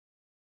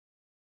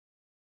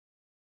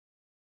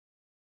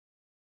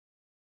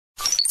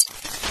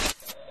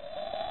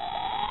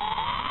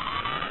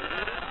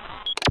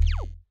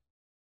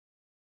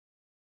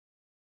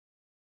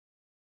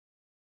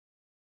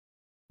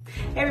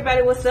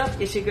Everybody, what's up?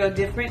 It's your girl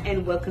Different,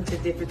 and welcome to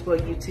Different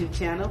World YouTube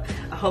channel.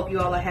 I hope you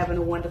all are having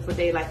a wonderful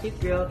day like your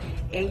girl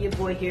and your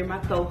boy here, my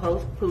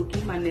co-host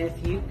Pookie, my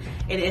nephew.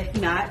 And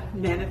if not,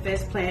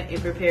 manifest, plan, and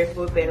prepare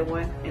for a better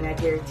one. And I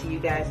guarantee you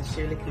guys it's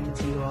surely coming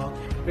to you all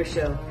for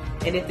sure.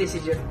 And if this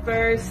is your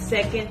first,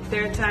 second,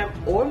 third time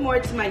or more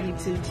to my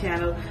YouTube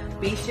channel,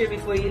 be sure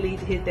before you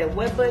leave to hit that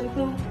what button,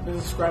 Pooh? The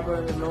subscribe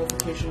button and the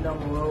notification down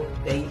below.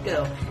 There you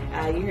go.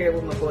 You heard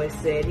what my boy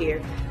said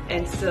here.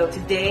 And so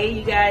today,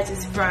 you guys,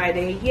 is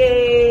Friday.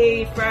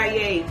 Yay,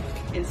 Friday.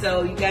 And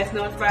so you guys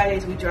know on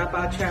Fridays we drop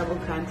our travel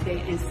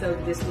content, and so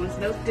this one's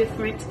no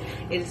different.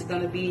 It is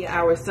going to be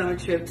our summer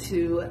trip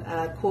to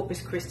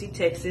Corpus Christi,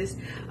 Texas.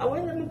 I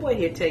want to let my boy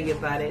here tell you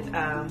about it.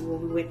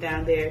 When we went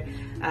down there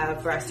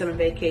for our summer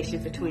vacation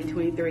for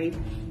 2023.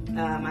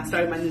 I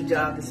started my new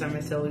job this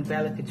summer, so we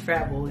barely could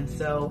travel. And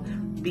so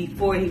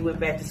before he went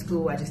back to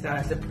school, I just thought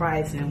I'd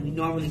surprise him. We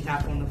normally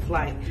hop on the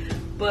flight,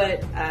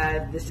 but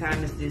this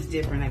time it's just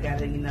different. I got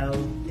to,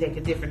 take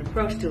a different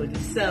approach to it. And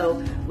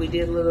so we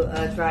did a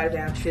little drive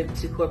down trip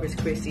to Corpus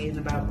Christi. It's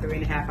about a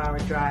 3.5-hour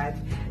drive.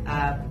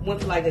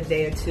 Went for like a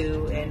day or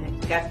two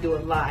and got to do a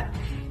lot.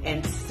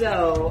 And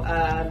so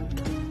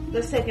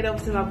let's take it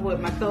over to my boy,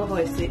 my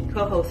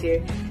co-host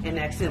here, and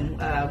ask him,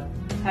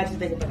 how'd you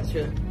think about the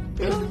trip?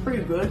 It was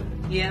pretty good.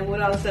 Yeah,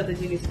 what all the stuff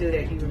that you used to do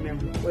that you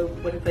remember?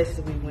 What the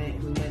places we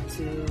went? We went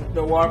to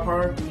the water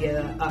park.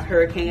 Yeah,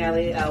 Hurricane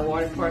Alley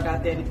water park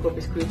out there in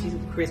Corpus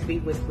Christi,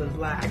 which was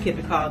like, I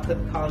kept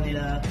calling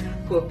it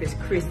Corpus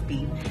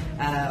Christi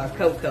or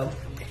CoCo.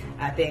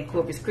 I think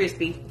Corpus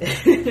Christi.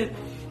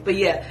 But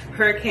yeah,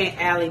 Hurricane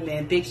Alley,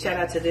 man, big shout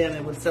out to them.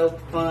 It was so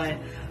fun.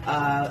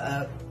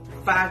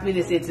 5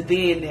 minutes into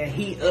being there,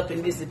 he up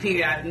and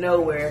disappeared out of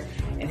nowhere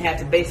and had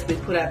to basically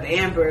put out the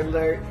Amber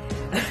Alert.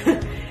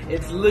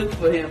 It's look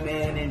for him,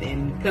 man,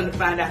 and come to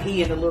find out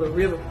he in a little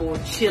river pool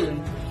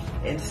chilling.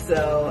 And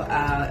so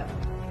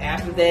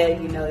after that,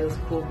 it was a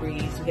cool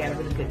breeze. We had a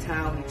really good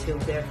time. We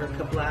chilled there for a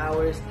couple of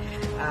hours.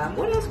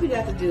 What else we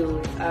got to do?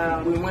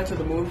 We went to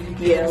the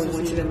movie. Yeah, we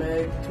went to the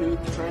Meg 2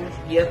 Trench.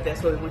 Yep,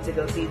 that's where we went to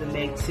go see the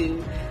Meg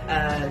 2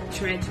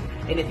 Trench.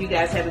 And if you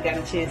guys haven't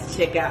gotten a chance to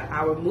check out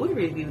our movie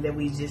review that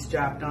we just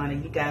dropped on,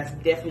 and you guys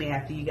definitely,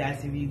 after you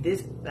guys review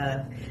this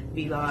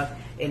vlog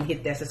and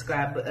hit that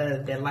subscribe,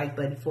 that like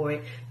button for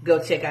it, go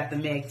check out the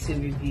Meg 2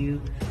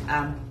 review.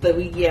 But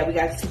we got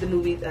to see the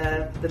movie,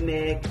 the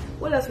Meg.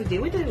 What else we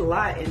did? We did a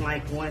lot in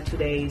like 1 or 2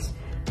 days.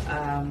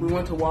 We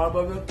went to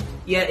Whataburger.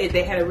 Yeah,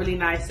 they had a really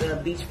nice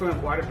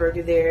beachfront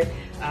Whataburger there,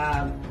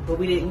 but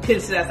we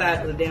couldn't sit outside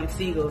for the damn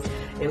seagulls.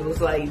 It was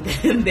like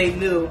they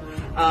knew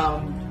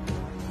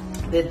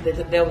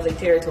that was their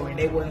territory.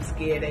 They wasn't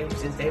scared.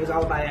 They was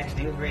all about action.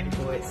 They was ready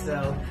for it.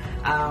 So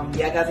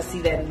I got to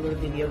see that in the little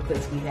video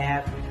clips we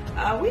have.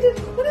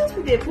 What else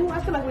we did, Pooh?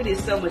 I feel like we did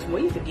so much more.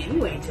 You forget,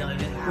 you ain't telling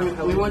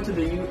us. We went to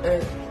the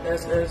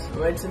USS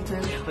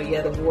Lexington. Oh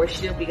yeah, the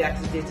warship. We got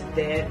to visit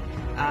that.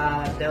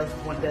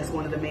 That's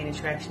one of the main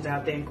attractions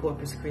out there in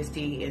Corpus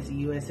Christi is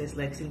the USS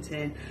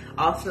Lexington.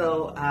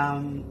 Also,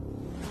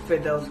 for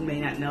those who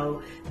may not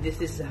know, this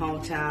is the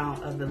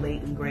hometown of the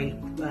late and great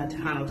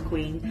Tejano's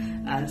queen,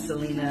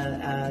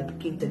 Selena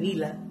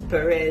Quintanilla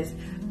Perez.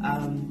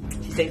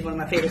 She sings one of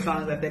my favorite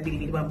songs, like that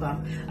Bitty Bum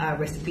Bum.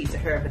 Rest in peace to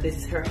her, but this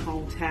is her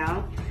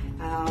hometown.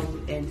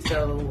 And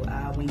so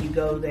when you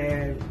go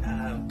there,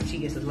 she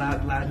gets a lot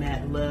of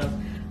mad love.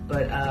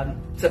 But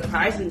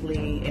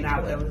surprisingly, and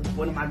it was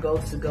one of my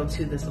goals to go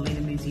to the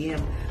Selena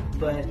Museum,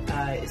 but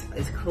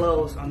it's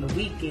closed on the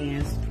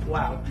weekends.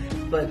 Wow.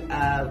 But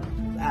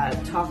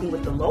talking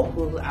with the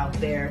locals out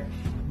there,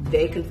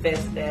 they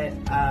confess that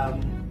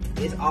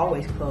it's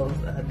always closed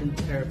due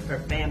to her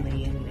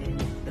family, and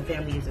the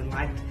family isn't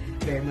liked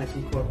very much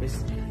in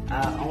Corpus.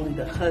 Only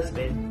the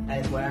husband,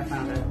 is what I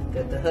found out,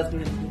 that the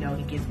husband,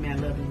 he gets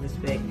mad love and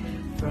respect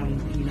from,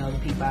 the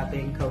people out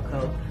there in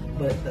CoCo.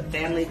 But the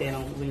family, they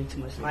don't really too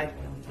much like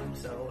them.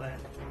 So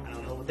I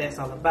don't know what that's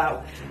all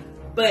about.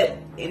 But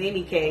in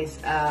any case,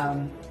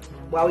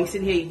 while we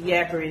sit here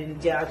yapping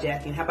and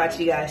jaw-jacking, how about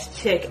you guys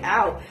check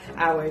out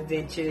our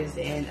adventures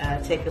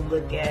and take a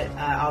look at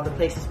all the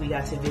places we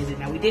got to visit.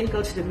 Now, we didn't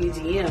go to the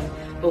museum,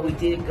 but we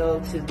did go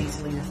to the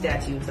Selena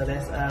statue, so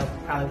that's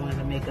probably one of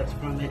the makeups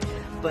from it.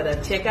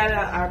 But check out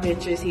our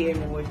adventures here,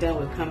 and when we're done,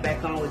 we'll come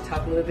back on, we'll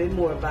talk a little bit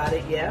more about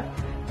it, yeah?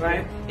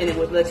 Right? And then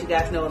we'll let you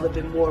guys know a little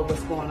bit more of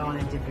what's going on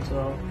in Different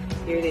World.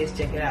 Here it is,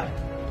 check it out.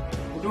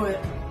 We'll do it.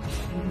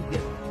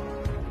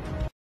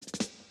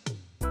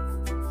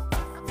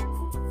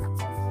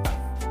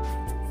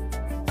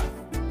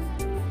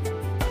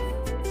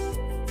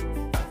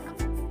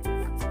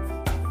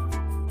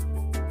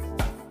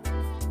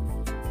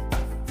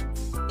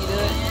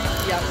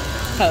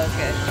 Oh,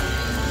 okay.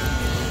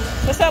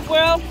 What's up,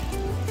 world?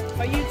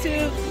 On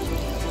YouTube,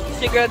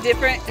 it's your girl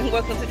Different, and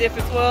welcome to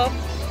Different World.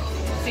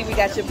 See, we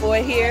got your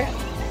boy here.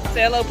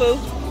 Say hello, Pooh.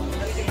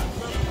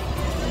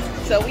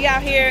 So we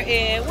out here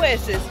in, where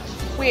is this?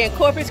 We in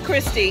Corpus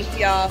Christi,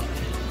 y'all.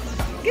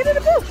 Get in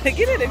the booth.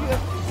 Get in it.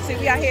 See,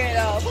 we out here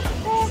at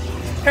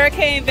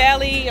Hurricane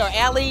Valley or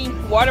Alley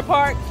Water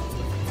Park.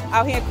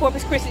 out here in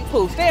Corpus Christi.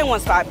 Pooh, stay in one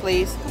spot,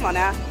 please. Come on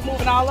now.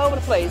 Moving all over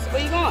the place.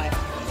 Where you going?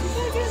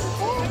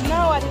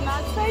 No, I did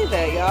not say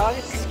that, y'all.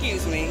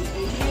 Excuse me.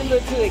 You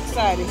look too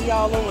excited. He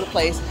all over the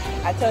place.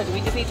 I told you, we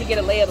just need to get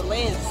a lay of the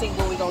land and see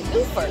what we're going to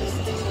do first.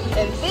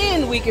 And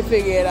then we can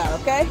figure it out,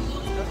 okay?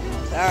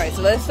 All right,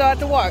 so let's start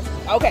the walk.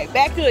 Okay,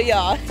 back to it,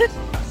 y'all.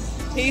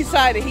 He's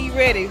excited. He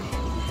ready.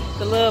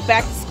 The little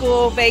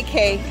back-to-school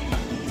vacay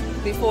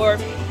before.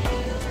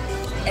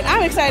 And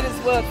I'm excited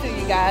as well, too,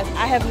 you guys.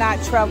 I have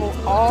not traveled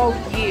all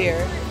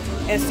year.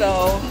 And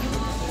so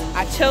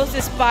I chose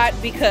this spot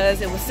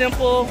because it was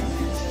simple.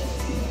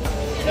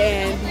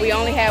 And we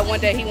only had one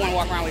day he wanted to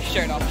walk around with his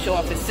shirt off, show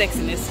off his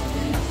sexiness.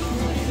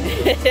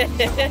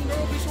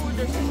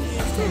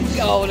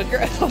 Oh, the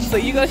girl. So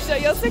you gonna show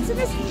your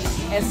sexiness?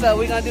 And so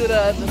we're gonna do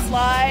the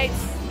slides.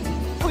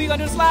 Who you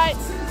gonna do the slides?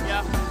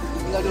 Yeah.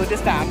 We're gonna do it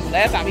this time.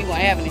 Last time he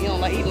wasn't having it. He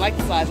didn't like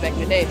the slides back in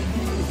the day.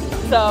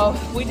 So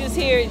we just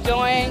here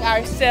enjoying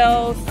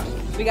ourselves.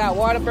 We got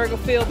Whataburger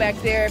Field back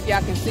there, if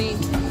y'all can see.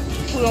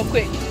 Hold on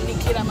quick.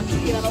 Get out my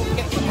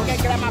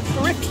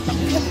peripheral.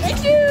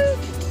 Thank you.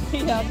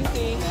 Y'all can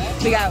see.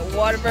 We got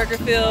Whataburger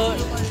Field.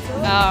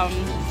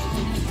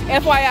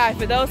 FYI,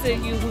 for those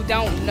of you who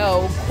don't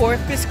know,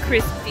 Corpus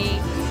Christi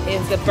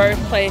is the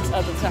birthplace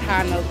of the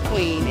Tejano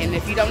Queen. And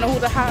if you don't know who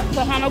the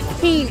Tejano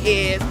Queen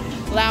is,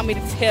 allow me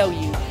to tell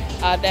you.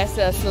 That's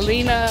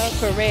Selena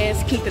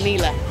Perez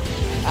Quintanilla.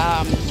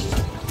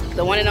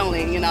 The one and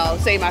only, you know,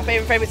 say my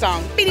favorite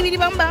song. Beady beady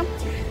bum bum.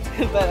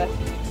 But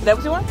is that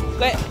what you want?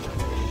 Go ahead.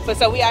 But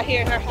so we out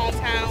here in her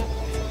hometown.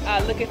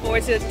 Looking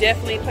forward to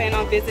definitely plan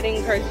on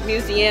visiting her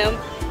museum.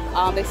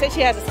 They said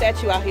she has a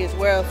statue out here as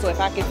well, so if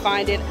I can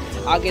find it,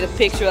 I'll get a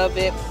picture of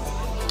it.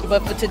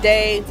 But for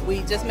today,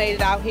 we just made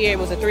it out here. It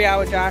was a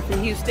 3-hour drive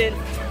from Houston.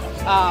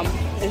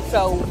 And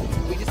so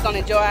we're just gonna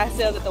enjoy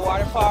ourselves at the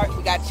water park.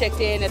 We got checked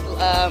in at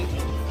the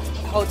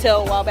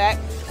hotel a while back.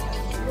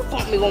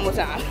 Pump me one more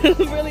time,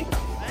 really?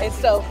 And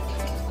so,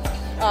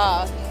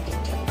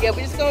 yeah,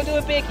 we're just gonna do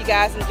it big, you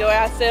guys. Enjoy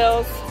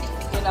ourselves.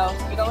 You know,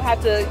 you don't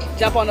have to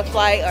jump on a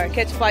flight or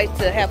catch a flight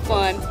to have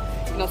fun.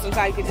 You know,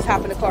 sometimes you can just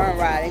hop in the car and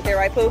ride. Ain't that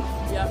right, Pooh?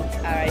 Yeah.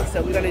 All right,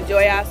 so we're gonna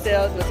enjoy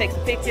ourselves. We'll take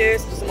some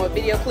pictures, some more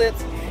video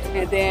clips,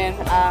 and then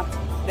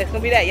that's gonna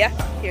be that, yeah?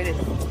 Here it is.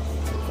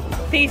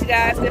 Peace,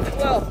 guys. Live as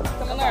well.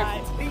 Come and learn.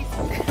 Right. Peace.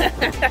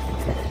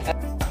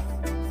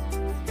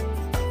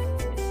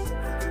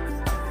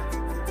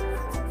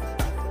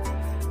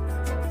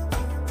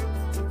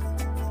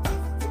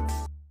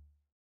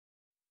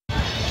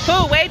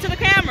 Pooh, wave to the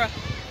camera.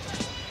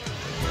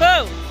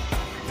 Pooh,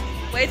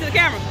 wave to the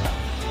camera.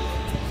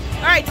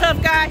 All right,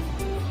 tough guy.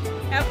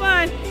 Have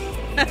fun.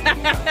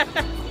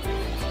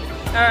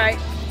 All right.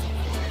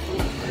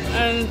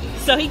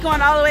 So he's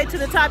going all the way to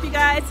the top, you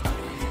guys.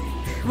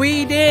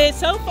 We did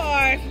so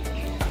far.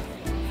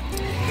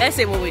 Let's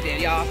see what we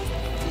did, y'all.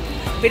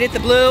 We did the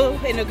blue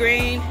and the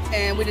green,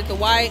 and we did the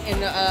white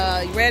and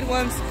the red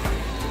ones.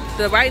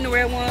 The white and the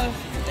red ones.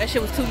 That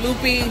shit was too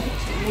loopy.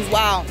 It was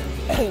wild.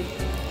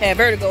 Had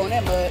vertigo in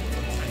that mud.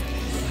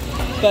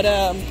 But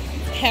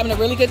having a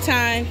really good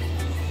time.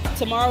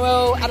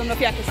 Tomorrow, I don't know if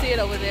y'all can see it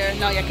over there.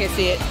 No, y'all can't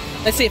see it.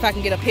 Let's see if I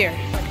can get up here.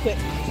 Quick.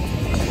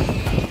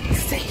 Let's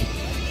see.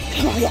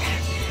 Come on, y'all.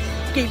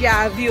 Give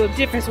y'all a view of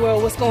difference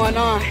with what's going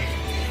on.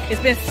 It's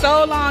been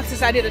so long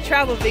since I did a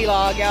travel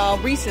vlog, y'all,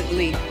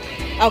 recently.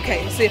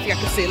 Okay, let's see if y'all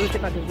can see it. Let's see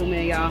if I can zoom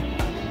in, y'all.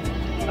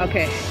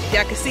 Okay,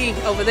 y'all can see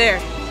over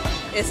there.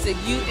 It's the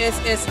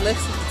USS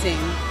Lexington.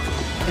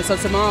 And so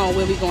tomorrow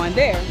we'll be going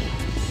there.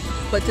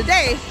 But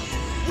today,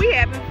 we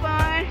having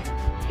fun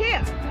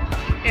here.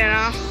 You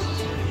know?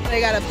 They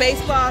got a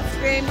baseball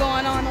screen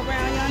going on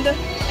around yonder.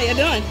 How you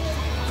doing?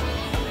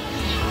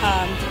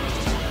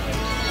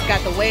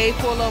 Got the wave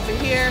pool over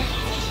here.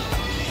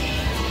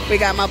 We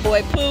got my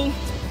boy Pooh.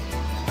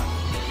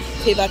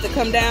 He about to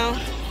come down.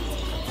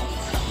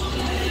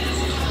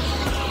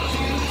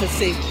 Let's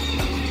see.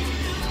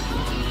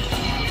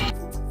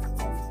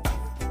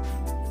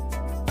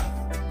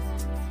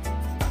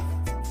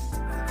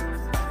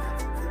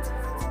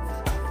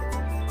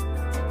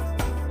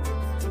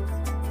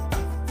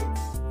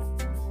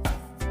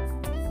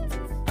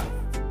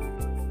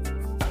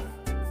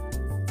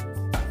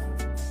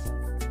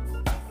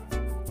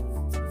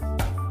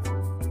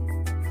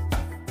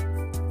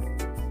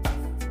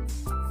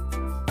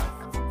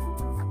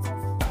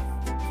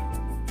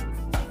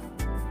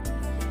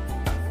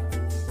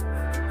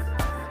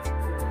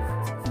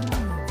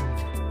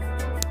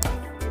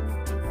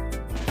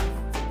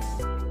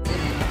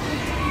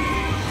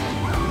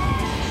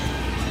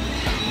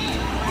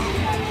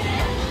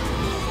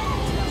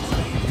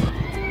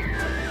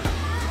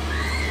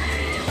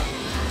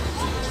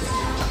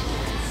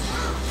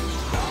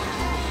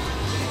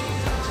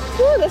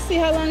 Let's see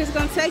how long it's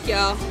gonna take,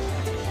 y'all.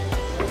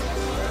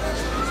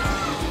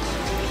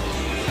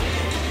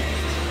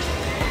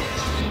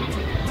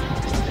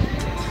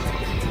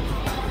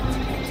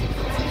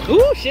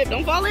 Ooh, shit,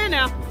 don't fall in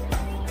now.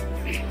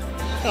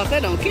 Caught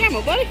that on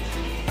camera, buddy.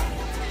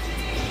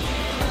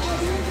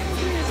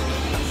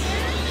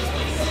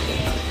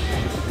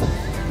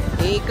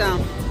 Here he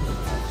come.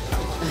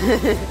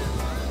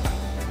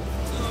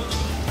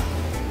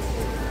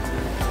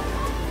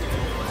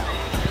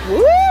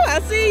 Woo! I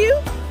see you.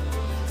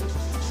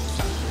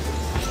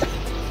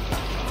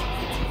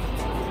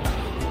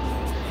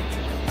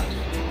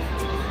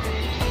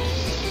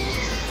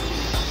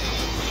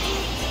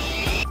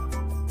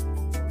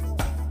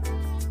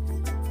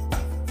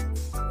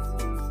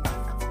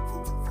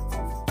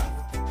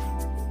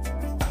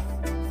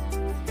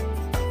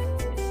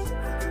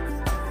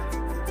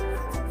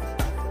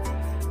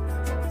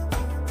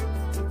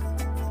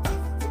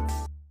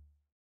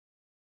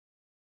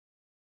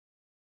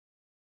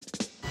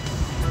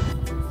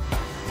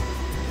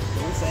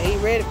 So he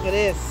ready for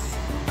this.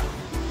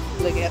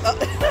 Look at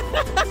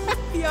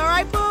you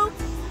alright, Pooh?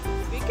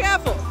 Be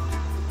careful.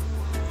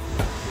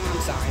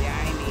 I'm sorry,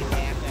 I ain't mean to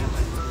laugh at him.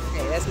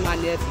 Hey, that's my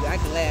nephew. I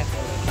can laugh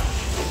at him.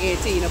 I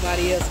guarantee you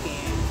nobody else can.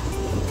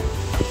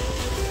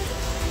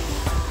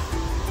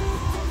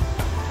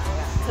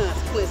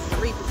 Consequences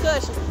and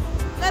repercussions.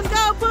 Let's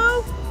go,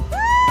 Pooh!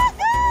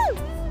 Woo-hoo!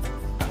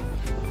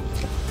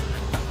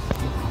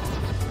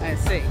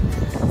 Let's see.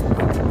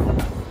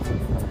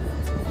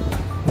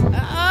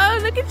 Oh,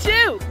 look at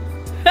you!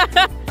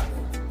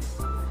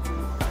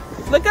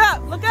 Look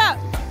up, look up!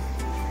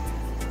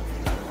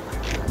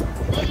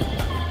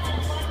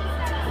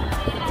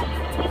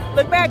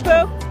 Look back,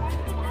 Pooh!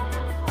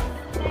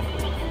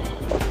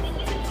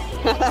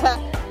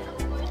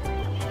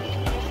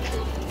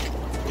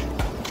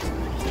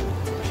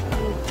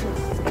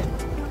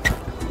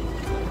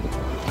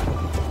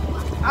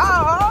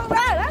 Oh, all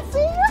right, I see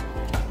you.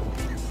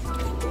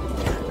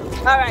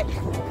 All right,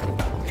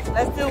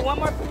 let's do one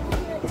more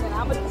here, and then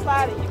I'm gonna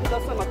slide and you can go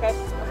swim, okay?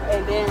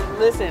 And then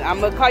listen, I'm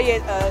gonna call you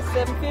at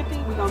 7:50.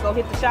 We're gonna go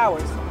hit the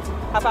showers.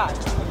 How about?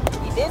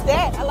 You did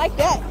that. I like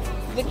that.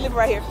 Leave it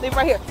right here. Leave it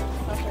right here.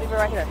 Leave it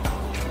right here.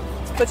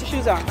 Put your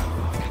shoes on.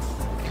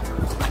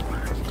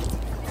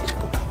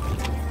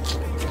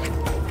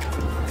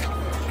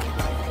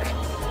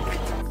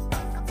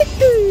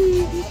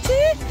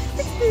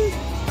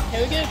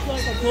 Can we get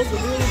like a close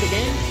review of the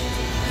game?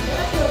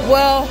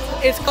 Well,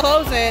 it's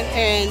closing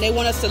and they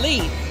want us to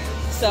leave.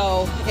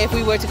 So if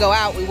we were to go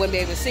out, we wouldn't be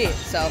able to see it.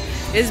 So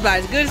this is about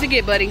as good as it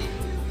get, buddy.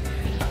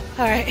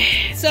 All right,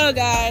 so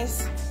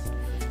guys.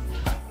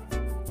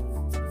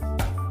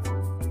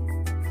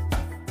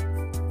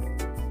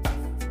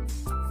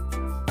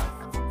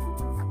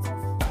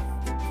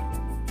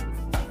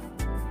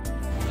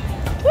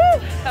 Woo!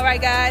 All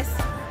right, guys.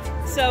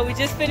 So we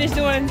just finished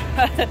doing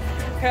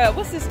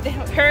what's this?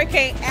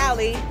 Hurricane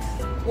Alley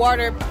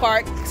water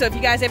park. So if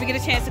you guys ever get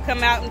a chance to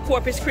come out in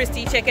Corpus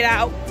Christi, check it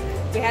out.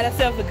 We had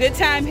ourselves a good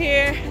time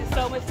here. There's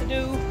so much to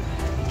do.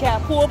 We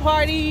got pool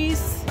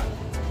parties.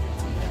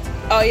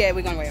 Oh yeah,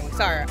 we're gonna wait.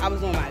 Sorry, I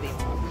was on my deal.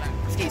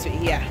 Excuse me.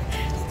 Yeah,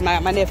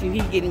 my nephew,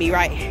 he's getting me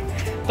right.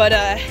 But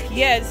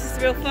yeah, this is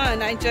real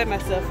fun. I enjoyed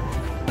myself.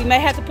 We may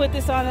have to put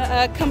this on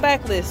a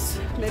comeback list,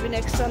 maybe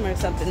next summer or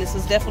something. This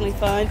was definitely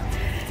fun.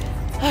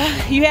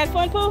 You had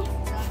fun, Pooh?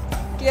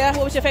 Yeah.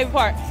 What was your favorite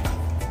part?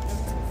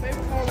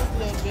 Favorite part was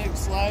the big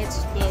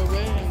slides, the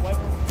red and white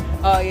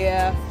one. Oh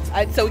yeah.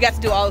 So we got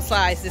to do all the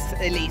slides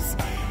at least.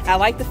 I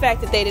like the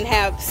fact that they didn't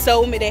have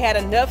so many. They had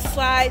enough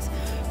slides,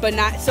 but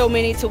not so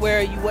many to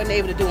where you wasn't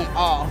able to do them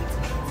all.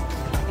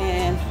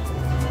 And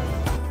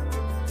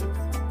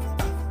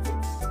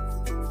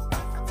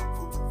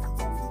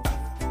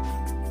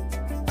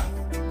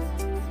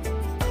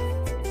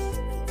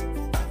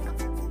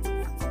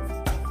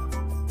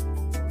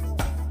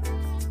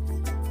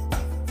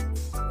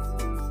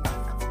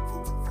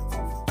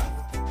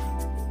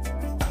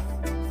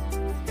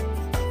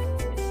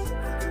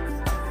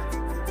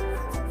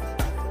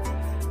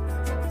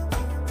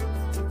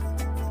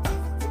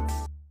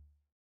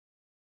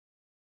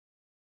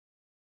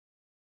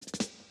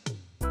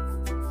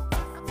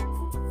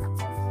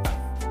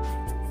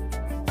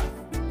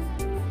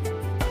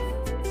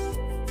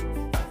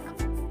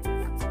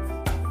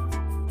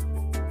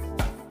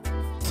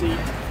Sea.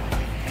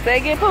 say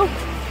again, Pooh?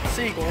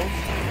 Seagulls.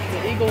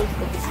 The eagles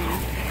of the sea.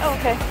 Oh,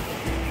 okay.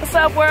 What's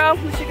up, world?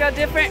 This your girl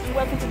Different.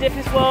 Welcome to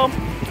Different's World.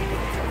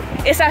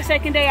 It's our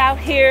second day out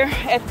here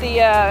at the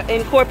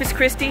in Corpus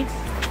Christi.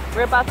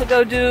 We're about to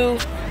go do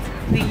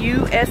the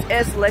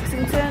USS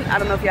Lexington. I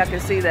don't know if y'all can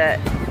see that.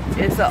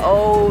 It's an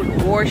old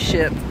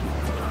warship.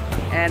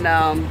 And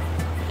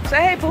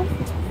say hey, Pooh.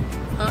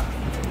 Huh?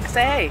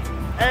 Say hey.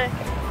 Hey.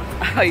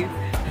 Oh, you.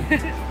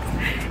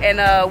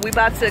 And we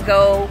about to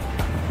go.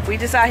 We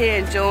just out here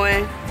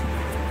enjoying.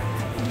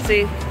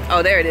 See?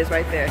 Oh, there it is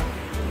right there.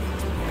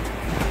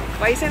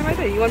 Why are you standing right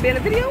there? You want to be in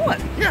the video or what?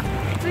 Yeah.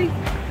 See?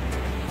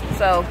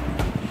 So,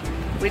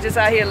 we just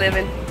out here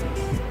living.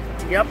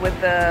 Yep. With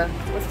the,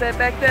 what's that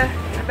back there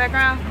in the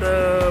background?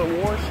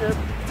 The warship.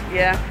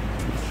 Yeah.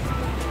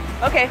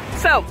 Okay,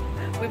 so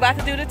we about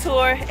to do the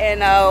tour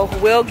and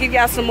we'll give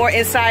y'all some more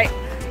insight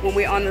when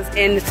we're on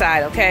the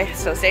inside, okay?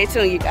 So stay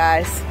tuned, you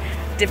guys.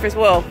 Different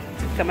world.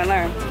 Come and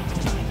learn.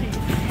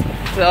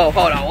 So,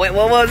 hold on. Wait,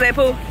 what was that,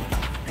 Pooh?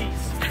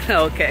 Peace.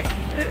 Okay.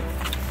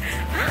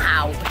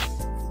 Ow.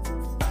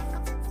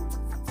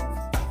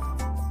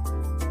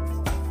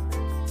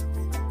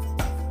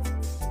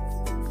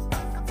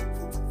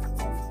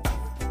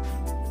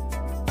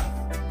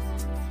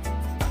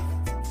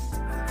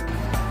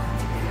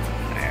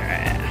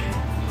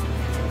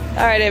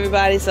 All right,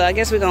 everybody, so I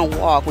guess we're gonna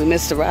walk. We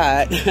missed the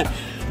ride.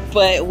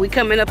 But we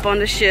coming up on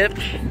the ship,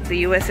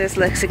 the USS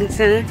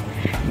Lexington.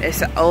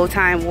 It's an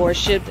old-time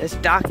warship that's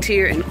docked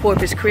here in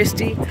Corpus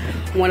Christi.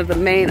 One of the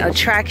main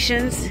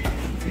attractions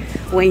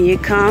when you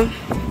come.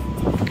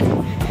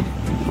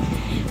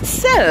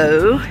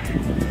 So,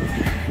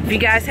 if you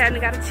guys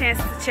haven't got a chance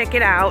to check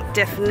it out,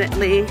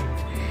 definitely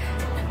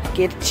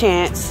get a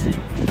chance.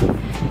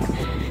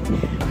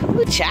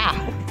 Ooh,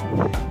 child.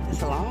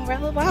 It's a long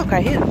round walk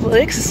right here, a little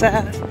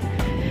exercise.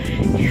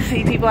 You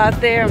see people out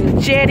there on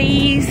the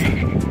jetties.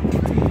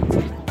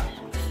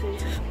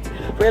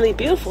 It's really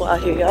beautiful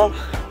out here, y'all.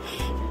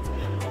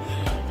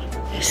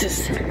 This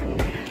is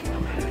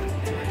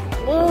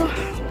a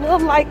little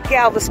like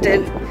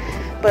Galveston,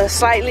 but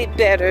slightly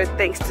better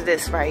thanks to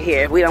this right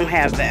here. We don't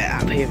have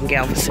that out here in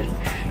Galveston.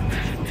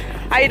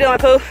 How you doing,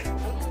 Pooh?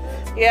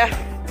 Yeah.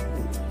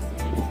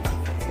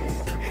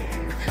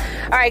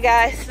 All right,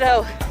 guys.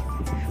 So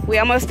we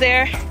almost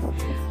there.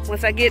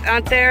 Once I get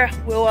out there,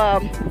 we'll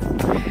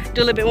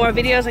do a little bit more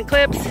videos and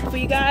clips for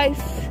you guys.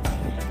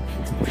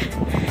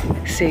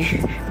 Let's see.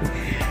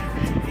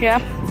 Yeah.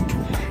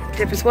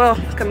 Different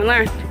world. Come and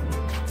learn.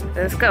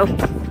 Let's go.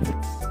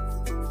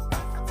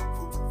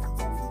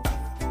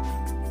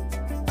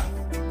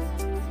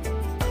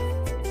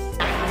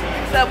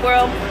 What's up,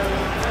 world?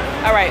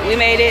 All right, we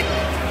made it.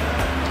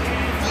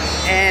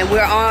 And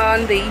we're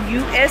on the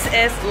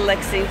USS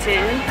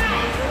Lexington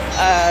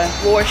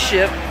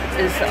warship.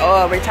 It's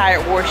a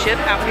retired warship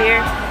out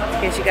here,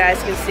 in case you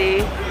guys can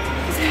see.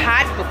 It's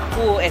hot but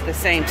cool at the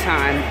same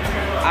time.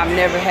 I've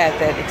never had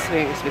that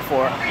experience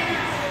before.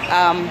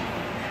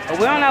 But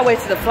we're on our way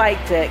to the flight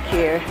deck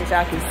here, as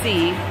y'all can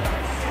see.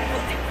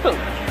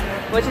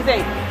 What you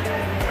think?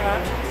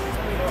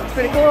 It's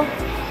pretty cool.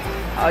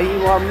 Are you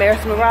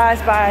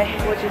mesmerized by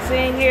what you're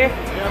seeing here?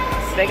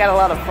 Yep. They got a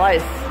lot of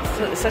flights.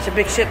 It's such a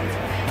big ship.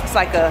 It's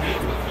like a,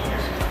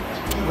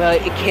 well,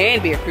 it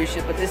can be a cruise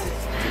ship, but this is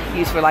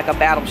used for like a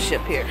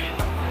battleship here.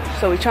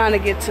 So we're trying to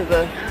get to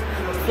the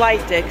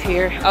flight deck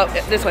here. Oh,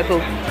 this way,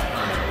 Pooh.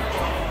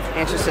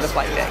 Entrance to the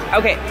flight deck.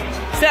 Okay,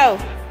 so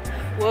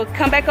we'll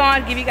come back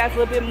on, give you guys a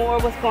little bit more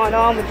of what's going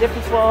on with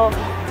Different World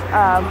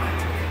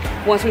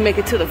once we make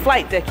it to the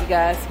flight deck, you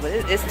guys. But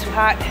it's too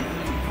hot.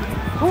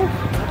 Whew, look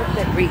at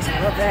that breeze.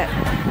 I love that.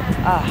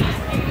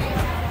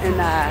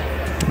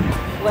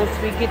 Once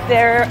we get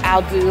there,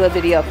 I'll do a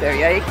video up there,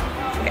 yeah?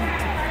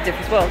 Okay.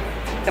 Different World.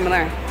 Come and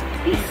learn.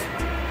 Peace.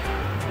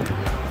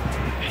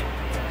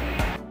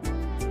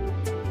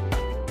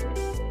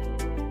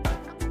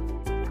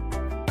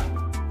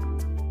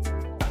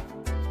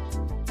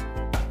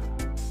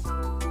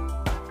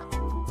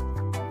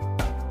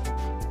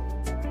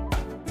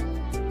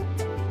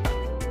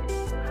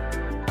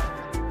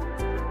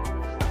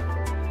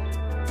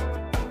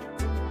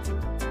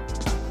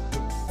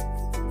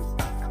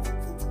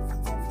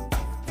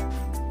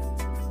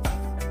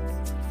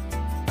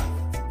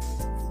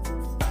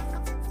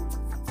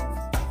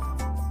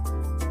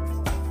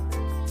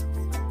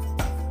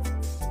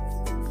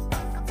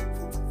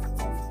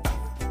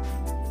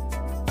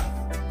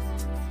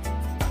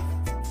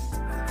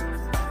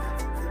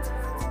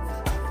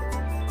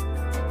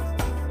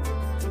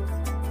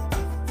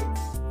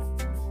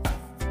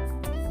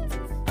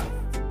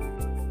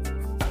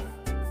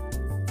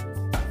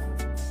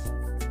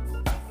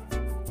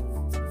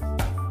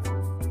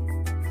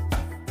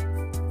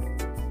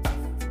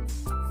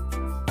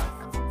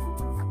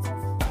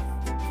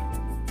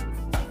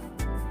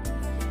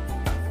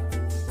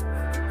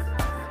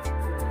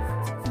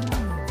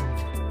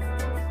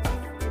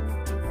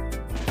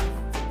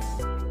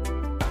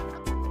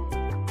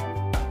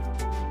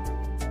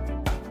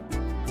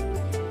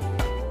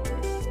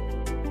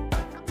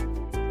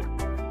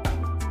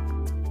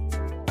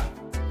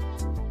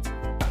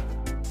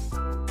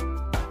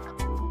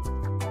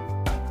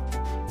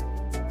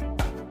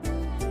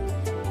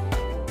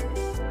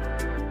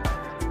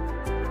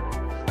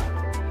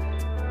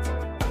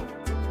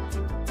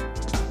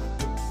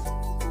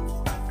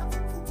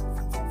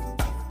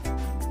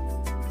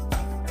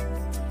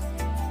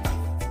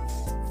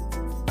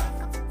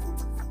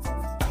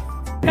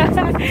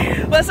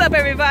 What's up,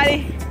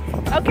 everybody?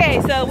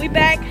 Okay, so we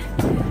back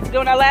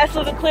doing our last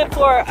little clip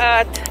for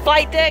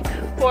flight deck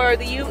for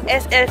the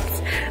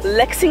USS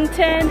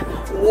Lexington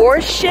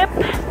warship.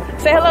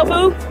 Say hello,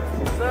 Boo.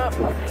 What's up?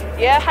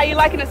 Yeah, how you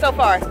liking it so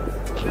far?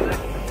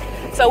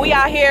 Good. So we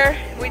out here,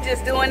 we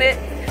just doing it.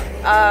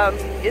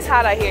 It's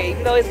hot out here.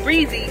 Even though it's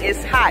breezy,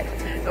 it's hot.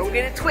 Don't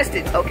get it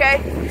twisted,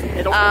 okay?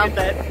 And don't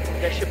forget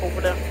that ship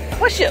over there.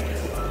 What ship?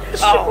 The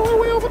ship all the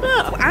way over there.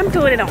 I'm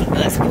doing it on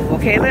us, Boo,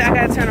 okay? I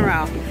gotta turn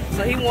around.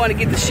 So he wanted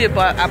to get the ship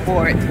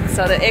aboard.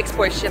 So the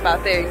export ship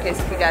out there, in case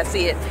if you guys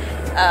see it.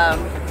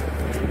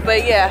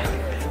 But yeah,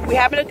 we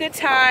having a good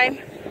time,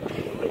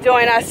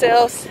 enjoying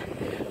ourselves.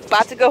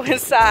 About to go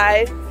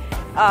inside.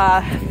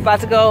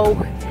 About to go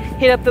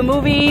hit up the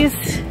movies.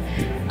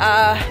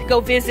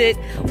 Go visit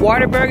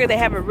Whataburger. They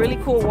have a really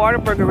cool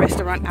Whataburger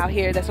restaurant out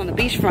here that's on the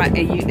beachfront,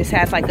 and it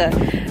has like a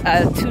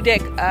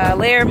 2-deck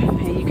lair,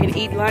 and you can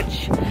eat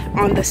lunch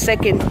on the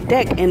second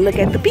deck and look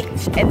at the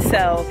beach. And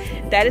so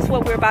that is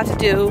what we're about to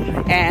do.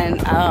 And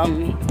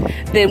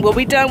then we'll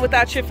be done with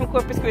our trip from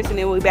Corpus Christi and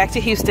then we'll be back to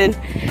Houston.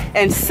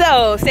 And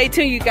so stay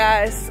tuned, you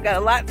guys. Got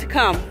a lot to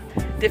come.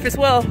 Different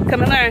Swell,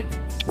 come and learn.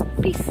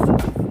 Peace.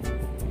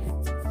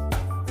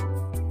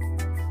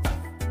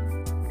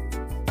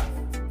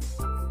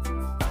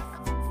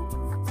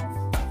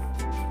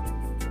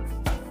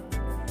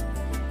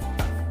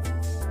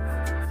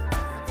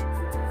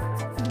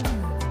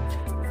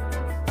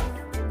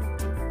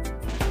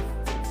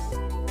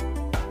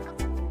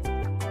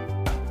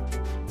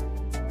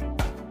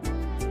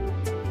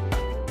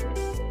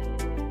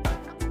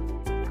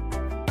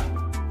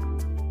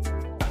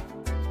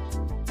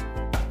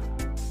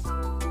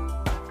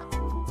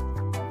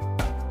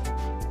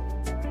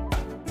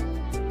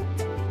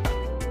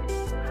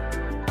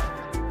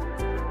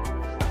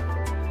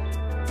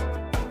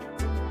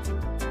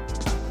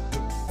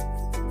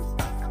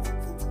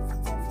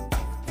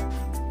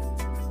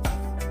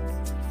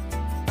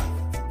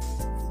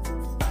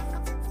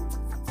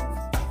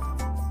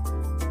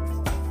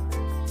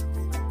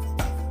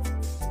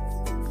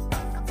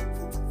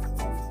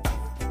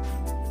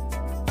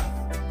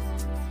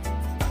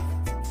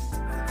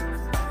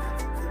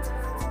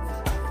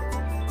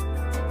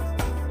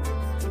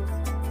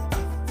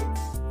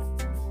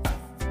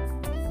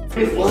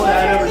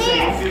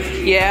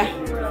 Yeah.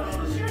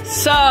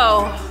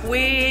 So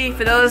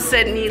for those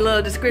that need a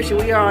little description,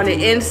 we are on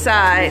the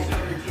inside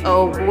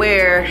of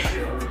where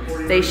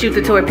they shoot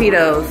the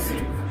torpedoes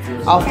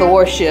off the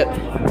warship.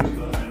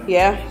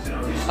 Yeah.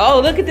 Oh,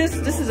 look at this.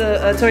 This is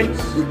a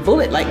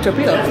bullet-like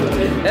torpedo.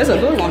 That's a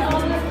good one.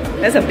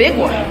 That's a big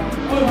one.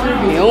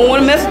 You don't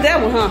want to mess with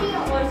that one, huh?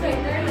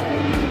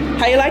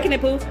 How you liking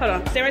it, Pooh? Hold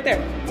on. Stay right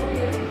there.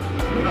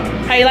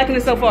 How you liking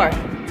it so far?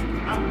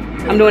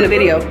 I'm doing a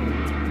video.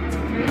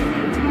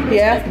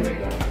 Yeah?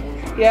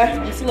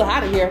 Yeah? It's a little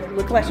hot in here. A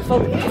little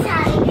claustrophobic.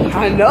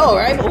 I know,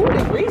 right? Ooh,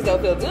 the breeze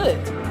don't feel good.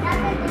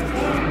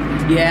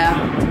 Yeah.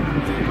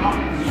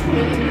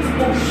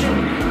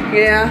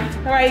 Yeah.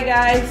 Alright, you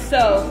guys.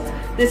 So,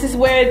 this is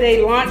where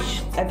they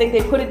launch. I think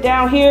they put it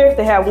down here.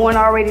 They have one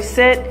already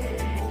set.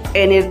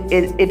 And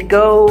it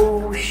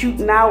goes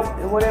shooting out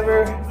and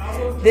whatever.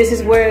 This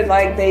is where,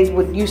 like, they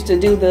would used to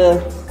do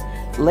the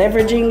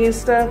leveraging and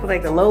stuff.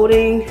 Like the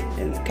loading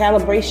and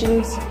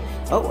calibrations.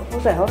 Oh,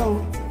 what's that? Hold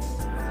on.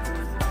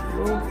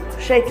 A little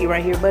shaky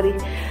right here, buddy.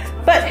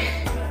 But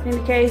in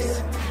any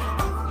case,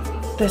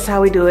 that's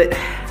how we do it.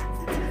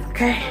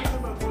 Okay.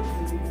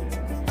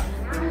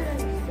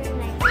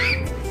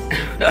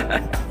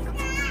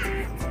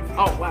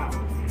 Oh wow.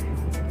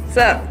 What's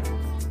up?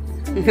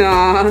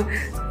 Aww.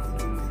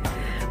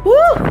 Woo!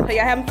 Are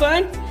y'all having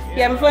fun?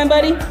 You having fun,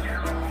 buddy?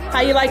 How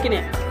you liking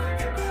it?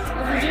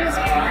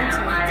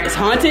 It's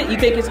haunted. You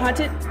think it's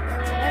haunted? There's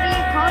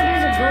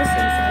a ghost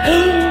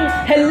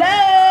inside.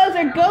 Hello, is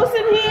there ghosts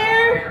in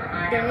here?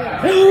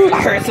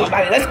 I heard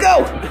somebody. Let's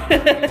go.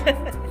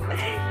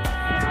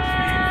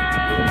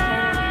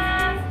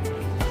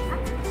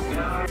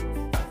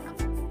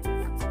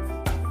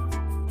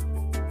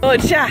 Oh,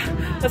 cha.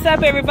 What's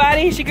up,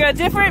 everybody? It's your girl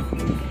Different.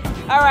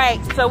 All right,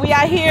 so we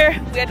out here.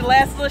 We had the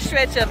last little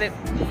stretch of it.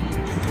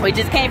 We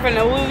just came from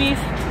the movies,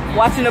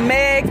 watching the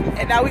Meg,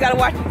 and now we gotta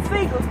watch the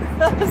seagulls.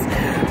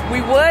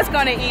 We was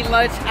gonna eat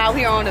lunch out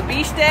here on the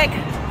beach deck,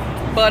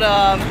 but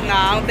nah,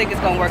 I don't think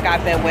it's gonna work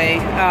out that way.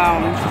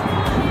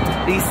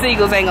 These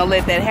seagulls ain't gonna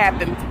let that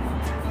happen.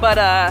 But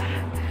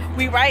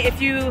we right,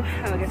 if you,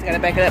 I guess I gotta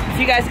back it up. If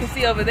you guys can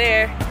see over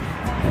there,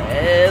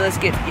 let's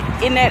get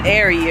in that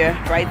area,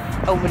 right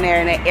over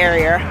there in that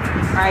area,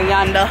 right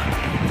yonder.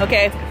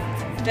 Okay,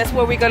 that's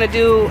what we're gonna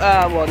do.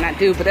 Well, not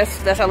do, but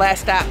that's our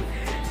last stop.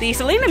 The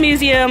Selena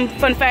Museum,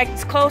 fun fact,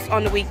 is closed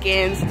on the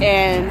weekends,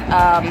 and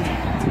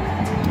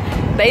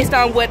based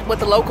on what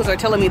the locals are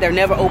telling me, they're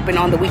never open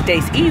on the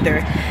weekdays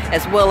either.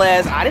 As well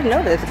as, I didn't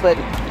know this, but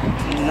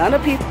none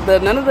of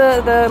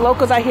the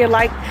locals out here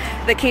like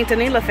the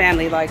Quintanilla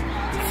family. Like,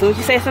 as soon as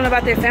you say something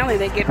about their family,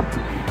 they get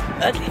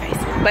ugly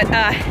faces. But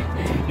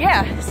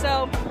yeah,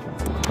 so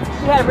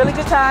we had a really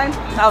good time.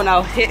 Oh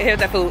no, here's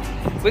that food.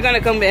 We're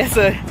gonna come in,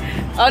 so.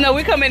 Oh no,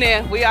 we're coming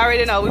in. We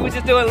already know. We were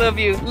just doing a little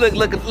view.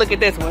 Look at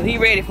this one. He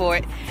ready for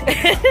it.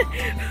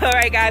 All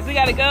right, guys, we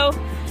gotta go.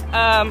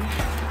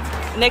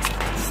 Next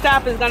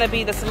stop is gonna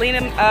be the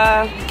Selena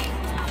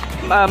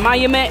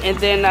Monument, and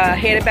then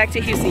headed back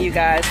to Houston, you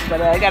guys.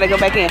 But I gotta go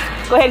back in.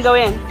 Go ahead and go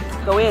in.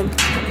 Go in.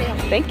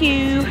 Thank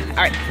you. All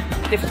right,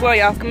 Different Swell,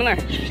 y'all. Come and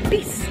learn.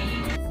 Peace.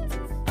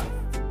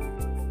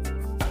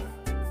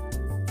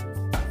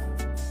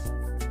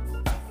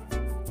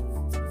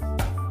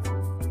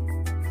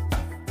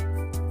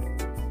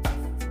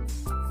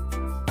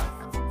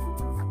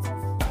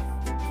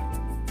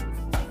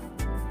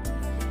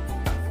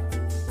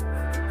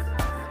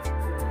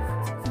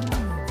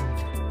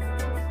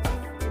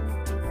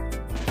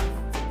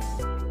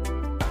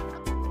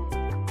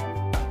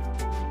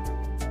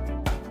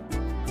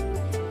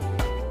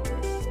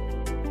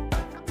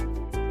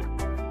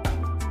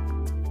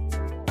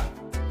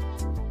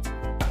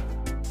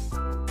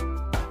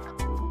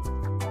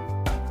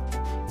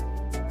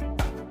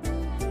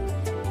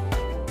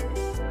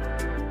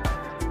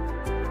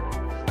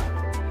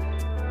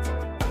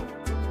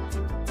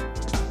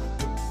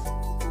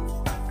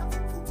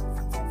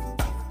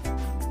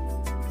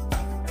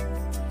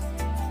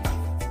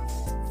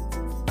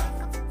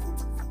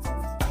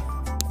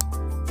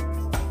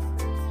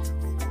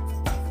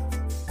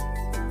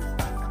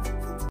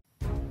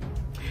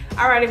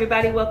 All right,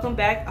 everybody, welcome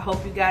back. I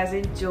hope you guys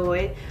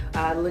enjoyed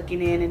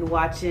looking in and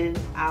watching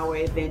our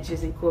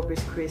adventures in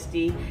Corpus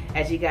Christi.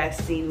 As you guys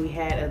seen, we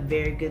had a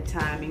very good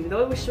time. Even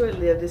though it was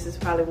short-lived, this is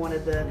probably one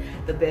of the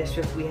best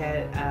trips we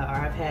had,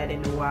 or I've had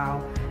in a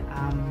while.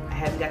 I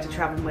haven't got to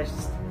travel much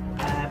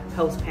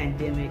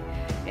post-pandemic,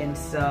 and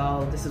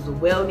so this is a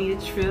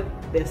well-needed trip.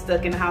 Been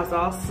stuck in the house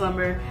all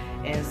summer,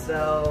 and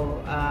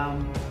so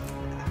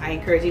I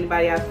encourage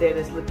anybody out there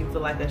that's looking for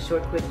like a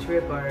short, quick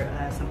trip or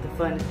something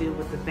fun to do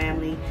with the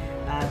family.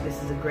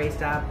 This is a great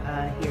stop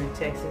here in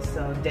Texas.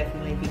 So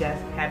definitely, if you guys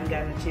haven't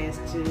gotten a chance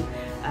to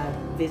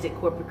visit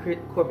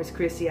Corpus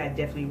Christi, I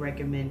definitely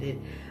recommend it.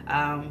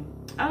 I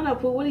don't know,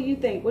 Pooh, what do you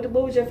think? What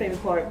was your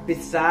favorite part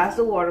besides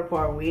the water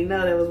park? We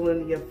know that was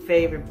one of your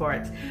favorite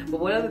parts.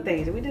 But what other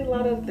things? We did a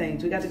lot of other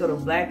things. We got to go to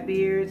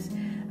Blackbeard's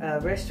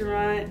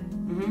restaurant.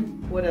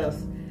 What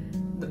else?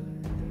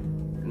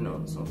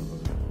 No, something.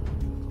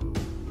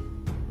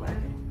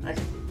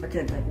 I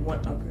can't think of one.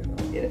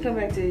 Okay. It'll come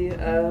back to you.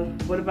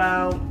 What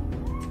about,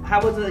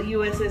 how was the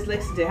USS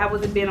Lexington? How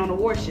was it being on the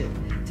warship?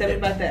 Tell me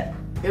about that.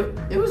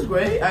 It was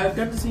great. I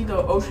got to see the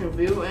ocean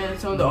view and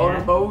some of the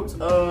older boats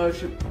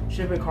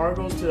shipping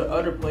cargoes to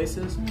other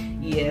places.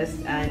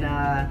 Yes, and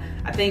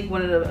I think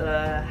one of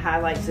the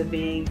highlights of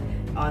being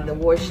on the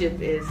warship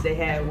is they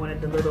had one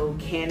of the little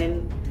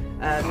cannon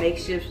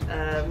makeshift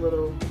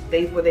little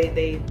things where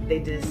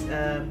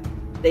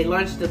they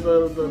launched the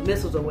little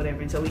missiles or whatever,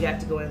 and so we got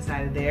to go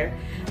inside of there.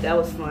 That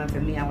was fun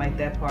for me. I like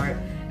that part,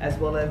 as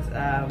well as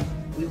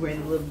we were in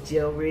the little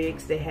jail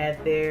rigs they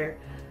had there.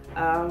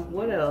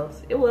 What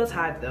else? It was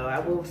hot though, I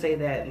will say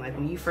that. Like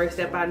when you first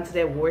step out into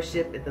that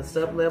warship at the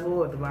sub level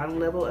or the bottom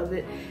level of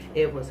it,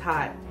 it was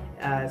hot.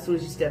 As soon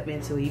as you step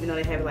into it, even though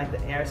they have like the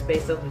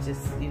airspace up, it's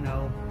just, you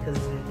know, because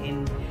it's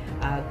in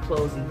a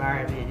closed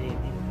environment and it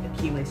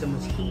accumulates so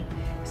much heat.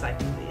 It's like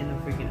in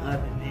a freaking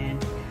oven, man.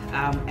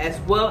 As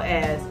well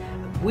as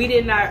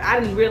I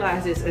didn't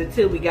realize this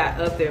until we got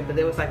up there, but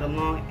there was like a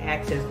long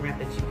access ramp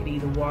that you could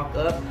either walk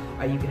up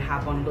or you could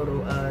hop on a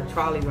little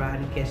trolley ride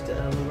and catch the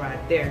little ride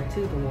there to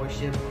the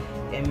warship.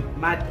 And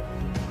my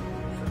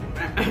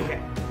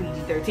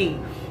PG-13,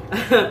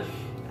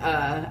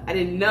 I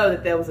didn't know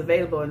that was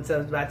available, and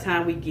so by the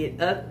time we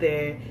get up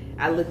there,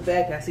 I look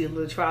back, I see a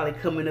little trolley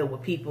coming up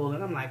with people,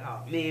 and I'm like,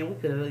 oh man, we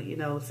could have, you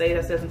know, saved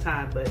ourselves some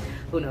time, but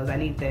who knows? I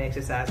need that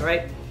exercise,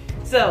 right?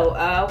 So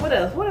what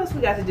else? What else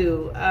we got to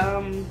do?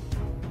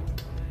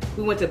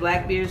 We went to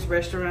Blackbeard's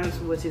restaurants,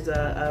 which is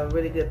a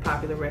really good,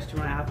 popular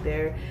restaurant out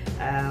there.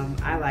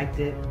 I liked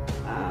it.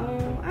 I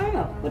don't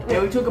know.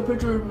 Yeah, we took a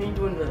picture of me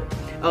doing the...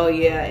 Oh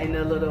yeah, and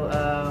the little...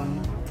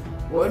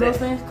 what are those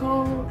things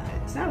called?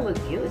 It's not a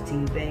little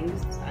guillotine thing.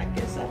 I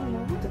guess I don't know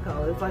what to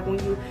call it. It's like when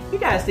you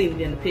guys see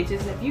it in the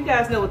pictures. If you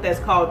guys know what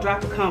that's called,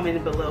 drop a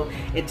comment below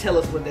and tell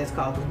us what that's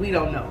called, because we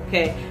don't know,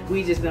 okay?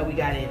 We just know we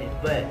got in it.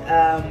 But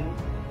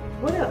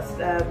what else?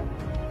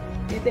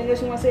 Anything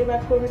else you want to say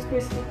about Corpus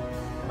Christi?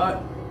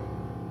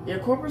 Yeah,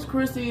 Corpus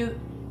Christi.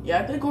 Yeah,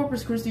 I think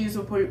Corpus Christi is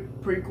a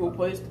pretty cool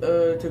place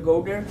to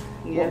go there.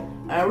 Yeah.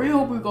 Well, I really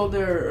hope we go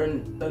there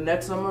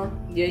next summer.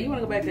 Yeah, you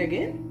want to go back there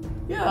again?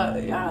 Yeah,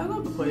 I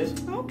love the place.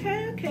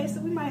 Okay, so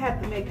we might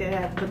have to make that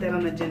happen, put that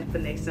on the agenda for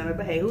next summer,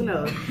 but hey, who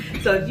knows?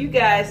 So if you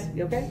guys,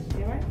 you okay?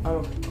 You alright?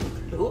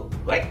 Oh,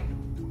 wait.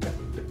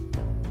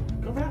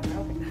 Go back.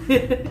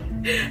 Okay.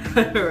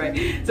 Alright,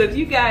 so if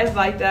you guys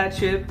liked our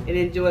trip and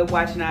enjoyed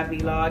watching our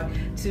vlog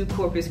to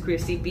Corpus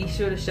Christi, be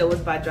sure to show us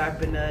by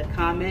dropping a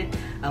comment,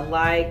 a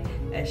like,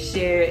 a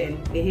share,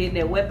 and hitting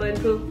that web button,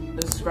 Pooh.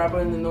 The subscribe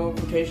button and the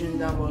notification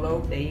down below.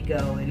 There you go.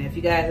 And if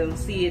you guys don't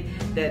see it,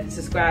 that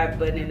subscribe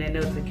button and that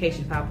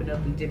notification popping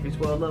up in Different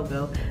World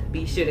logo,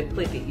 be sure to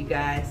click it, you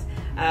guys.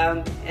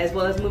 As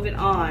well as moving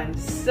on.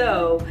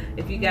 So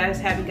if you guys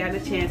haven't gotten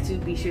a chance to,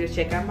 be sure to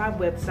check out my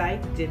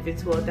website,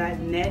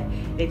 differentworld.net,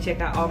 and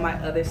check out all my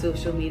other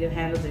social media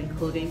handles,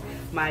 including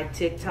my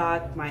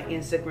TikTok, my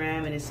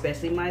Instagram, and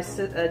especially my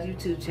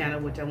YouTube channel,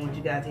 which I want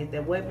you guys to hit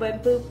that web button,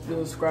 Pooh. The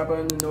subscribe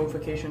button and the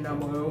notification down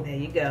below. There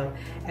you go.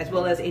 As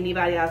well as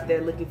anybody out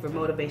there looking for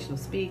motivational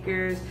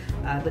speakers,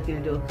 looking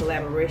to do a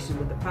collaboration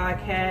with the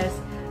podcast,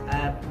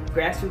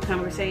 grassroots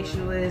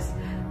conversationalists,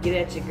 get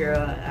at your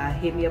girl.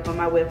 Hit me up on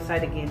my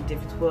website again,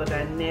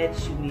 differentworld.net.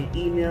 Shoot me an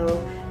email,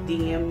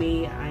 DM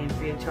me. I am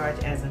free of charge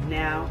as of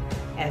now.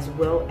 As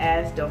well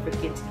as, don't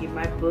forget to get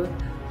my book,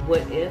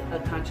 What If? A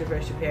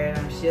Controversial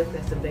Paradigm Shift,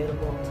 that's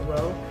available as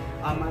well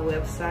on my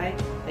website.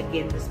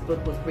 Again, this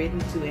book was written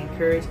to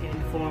encourage and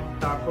inform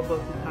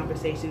thought-provoking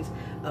conversations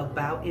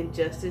about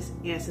injustice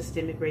and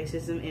systemic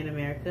racism in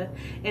America,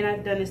 and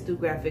I've done this through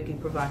graphic and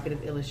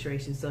provocative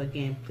illustrations. So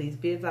again, please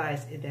be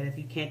advised that if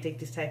you can't take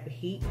this type of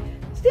heat,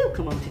 still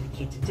come over to the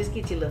kitchen. Just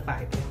get your little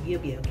fire pit.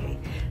 You'll be okay.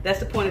 That's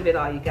the point of it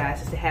all, you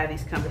guys, is to have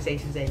these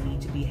conversations that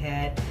need to be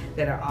had,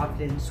 that are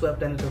often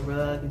swept under the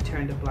rug and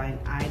turned a blind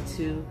eye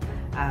to.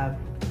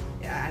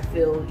 I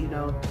feel, you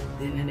know,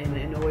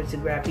 in order to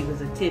grab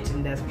people's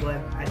attention, that's what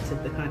I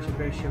took the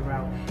controversial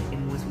route.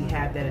 And once we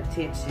have that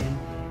attention,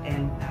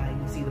 and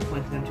you see the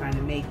point that I'm trying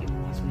to make,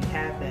 and once we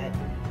have that,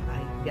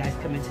 you guys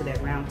come into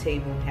that round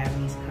table and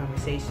have these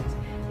conversations.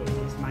 It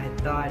is my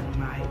thought and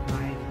my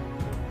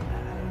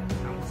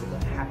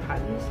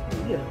hypotenuse,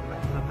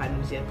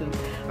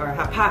 or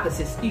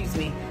hypothesis, excuse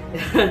me,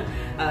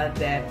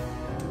 that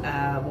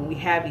when we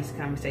have these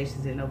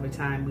conversations and over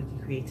time we can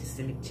create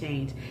systemic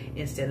change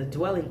instead of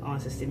dwelling on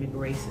systemic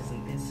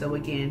racism. And so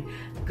again,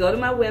 go to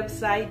my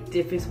website,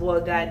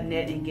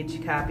 differenceworld.net, and get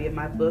your copy of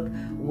my book,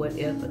 What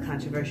If? A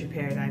Controversial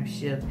Paradigm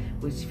Shift,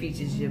 which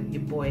features your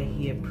boy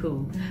here,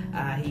 Pooh.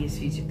 He is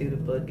featured through the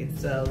book, and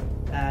so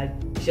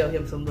show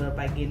him some love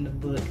by getting the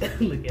book.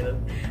 Look at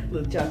him,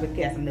 little chocolate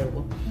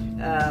Casanova.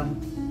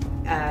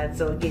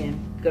 So again,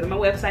 go to my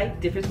website,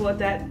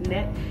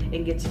 differenceworld.net,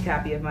 and get your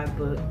copy of my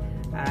book.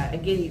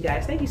 Again, you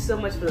guys, thank you so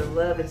much for the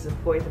love and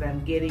support that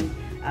I'm getting.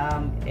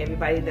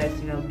 Everybody that's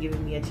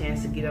giving me a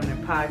chance to get on their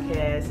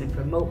podcast and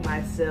promote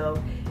myself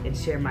and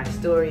share my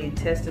story and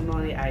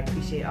testimony. I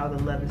appreciate all the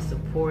love and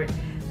support.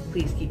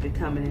 Please keep it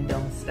coming and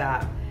don't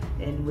stop.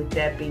 And with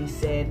that being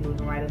said,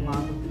 moving right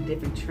along with the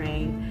different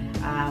train,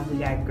 we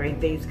got great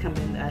things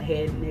coming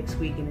ahead next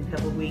week and a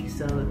couple weeks.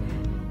 So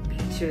be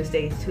sure to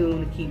stay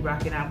tuned and keep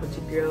rocking out with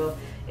your girl.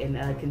 And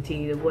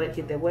continue to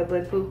hit that what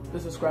button, Pooh? The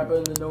subscribe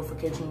button, the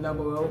notification down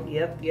below.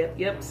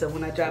 Yep. So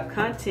when I drop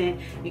content,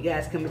 you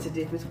guys come into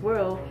Different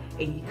World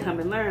and you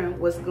come and learn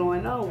what's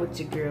going on with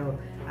your girl.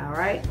 All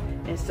right.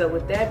 And so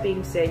with that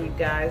being said, you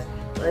guys,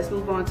 let's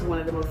move on to one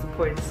of the most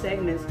important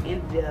segments in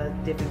the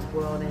Different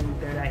World and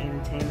Third Eye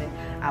Entertainment,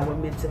 our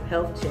mental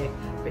health check.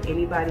 For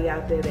anybody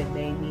out there that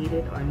may need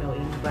it or know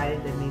anybody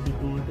that may be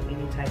going through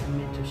any type of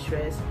mental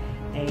stress,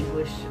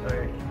 anguish,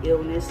 or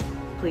illness,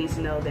 please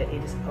know that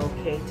it is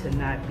okay to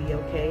not be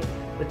okay,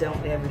 but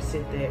don't ever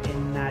sit there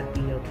and not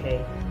be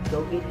okay.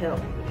 Go get help,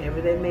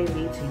 whatever that may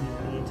mean to you.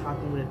 Be it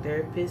talking with a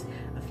therapist,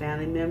 a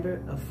family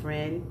member, a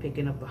friend,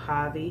 picking up a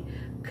hobby,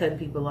 cutting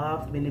people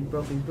off, mending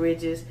broken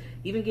bridges,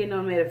 even getting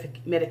on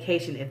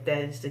medication if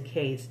that is the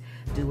case.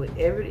 Do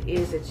whatever it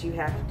is that you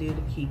have to do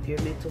to keep your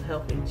mental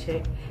health in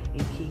check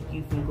and keep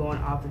you from going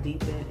off the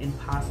deep end and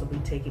possibly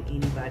taking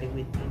anybody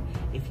with you.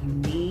 If you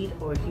need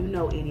or if you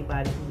know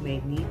anybody who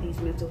may need these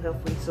mental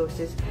health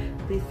resources,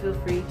 please feel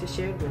free to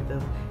share it with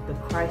them. The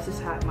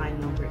crisis hotline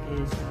number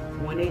is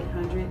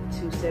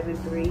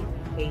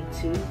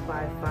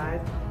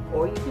 1-800-273-8255,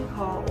 or you can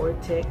call or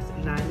text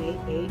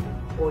 988,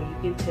 or you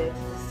can text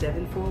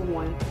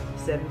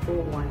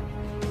 741-741.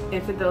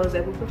 And for those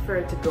that would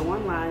prefer to go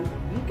online,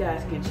 you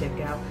guys can check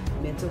out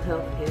Mental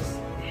Health is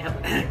Health.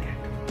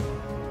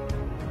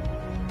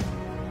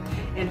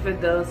 And for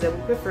those that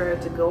would prefer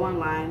to go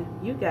online,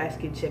 you guys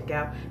can check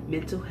out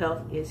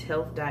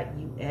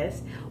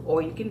mentalhealthishealth.us,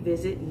 or you can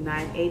visit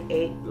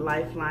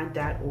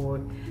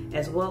 988lifeline.org.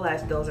 As well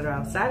as those that are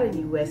outside of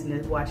the U.S. and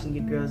are watching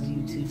your girl's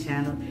YouTube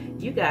channel,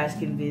 you guys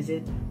can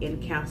visit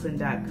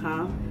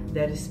incounseling.com.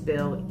 That is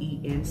spelled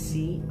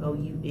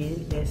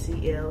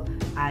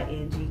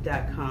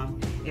ENCOUNSELING.com.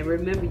 And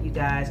remember, you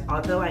guys,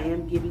 although I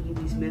am giving you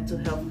these mental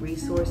health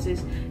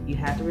resources, you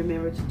have to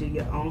remember to do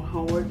your own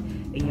homework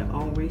and your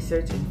own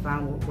research and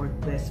find what works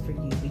best for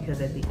you. Because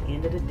at the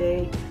end of the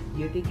day,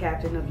 you're the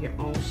captain of your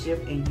own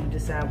ship and you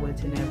decide where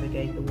to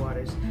navigate the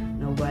waters,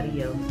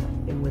 nobody else.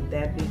 And with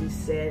that being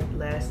said,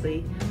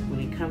 lastly, when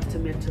it comes to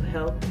mental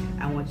health,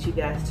 I want you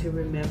guys to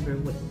remember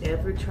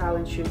whatever trial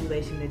and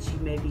tribulation that you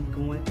may be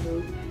going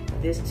through,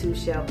 this too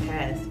shall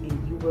pass and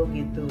you will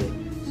get through it.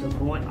 So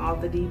going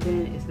off the deep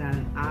end is not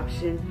an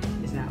option,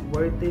 it's not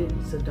worth it,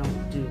 so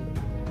don't do it,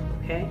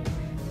 okay?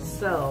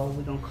 So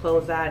we're gonna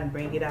close out and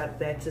bring it out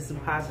back to some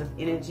positive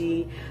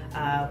energy.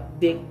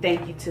 Big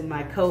thank you to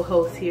my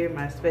co-host here,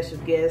 my special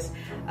guest,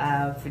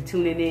 for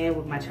tuning in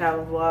with my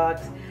travel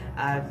vlogs.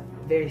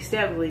 Very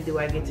seldomly do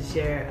I get to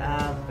share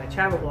my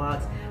travel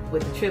vlogs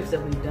with the trips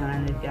that we've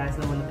done. If you guys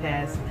know in the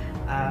past,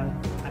 I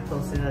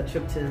posted a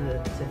trip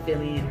to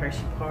Philly and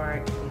Hershey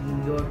Park in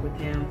New York with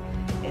him.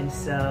 And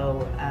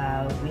so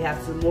we have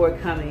some more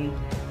coming.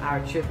 Our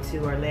trip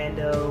to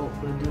Orlando,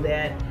 we'll do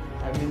that.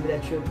 I remember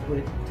that trip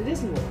to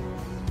Disney World.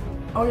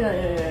 Oh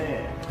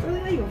yeah. Really?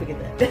 How you gonna forget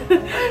that? I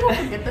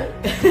ain't gonna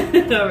forget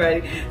that.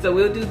 Alrighty, so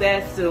we'll do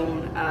that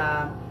soon.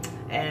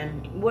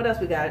 And what else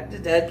we got?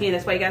 Again,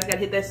 that's why you guys gotta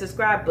hit that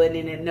subscribe button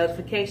and that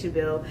notification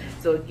bell.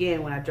 So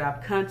again, when I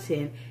drop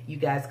content, you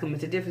guys come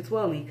into Different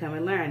World and you come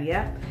and learn,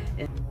 yeah?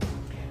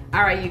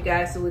 Alright, you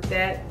guys, so with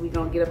that, we're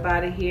gonna get up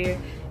out of here.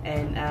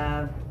 And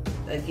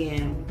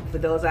again, for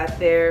those out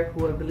there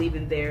who are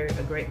believing they're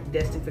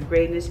destined for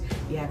greatness,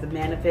 you have to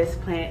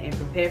manifest, plan, and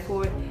prepare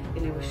for it,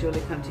 and it will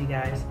surely come to you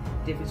guys.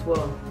 Different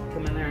World,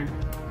 come and learn.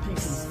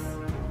 Peace.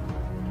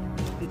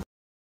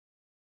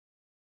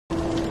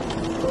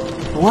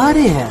 What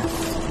if?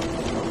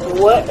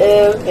 What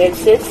if in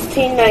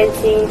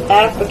 1619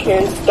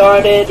 Africans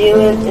started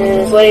dealing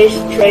in slave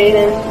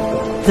trading?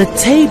 The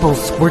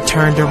tables were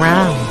turned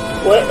around.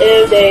 What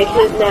if they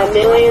kidnapped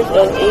millions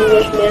of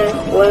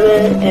Englishmen,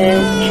 women,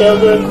 and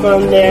children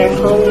from their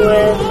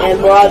homeland and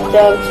brought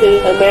them to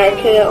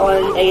America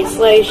on a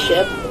slave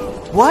ship?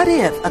 What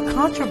if a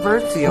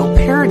controversial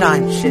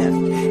paradigm shift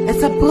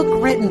is a book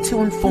written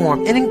to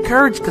inform and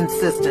encourage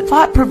consistent,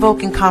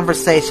 thought-provoking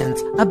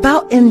conversations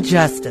about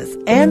injustice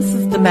and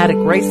systematic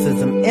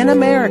racism in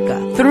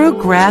America.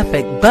 Through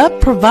graphic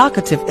but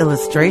provocative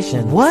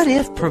illustration, What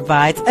If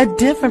provides a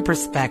different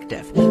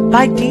perspective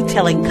by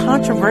detailing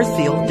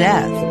controversial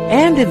deaths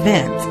and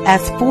events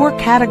as 4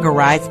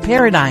 categorized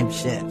paradigm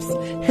shifts: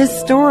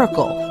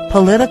 historical,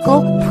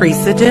 political,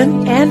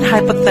 precedent, and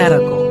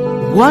hypothetical.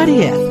 What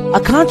If? A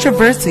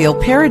controversial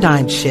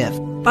paradigm shift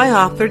by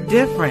author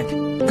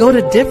Difernt. Go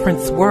to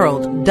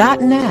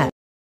differenceworld.net.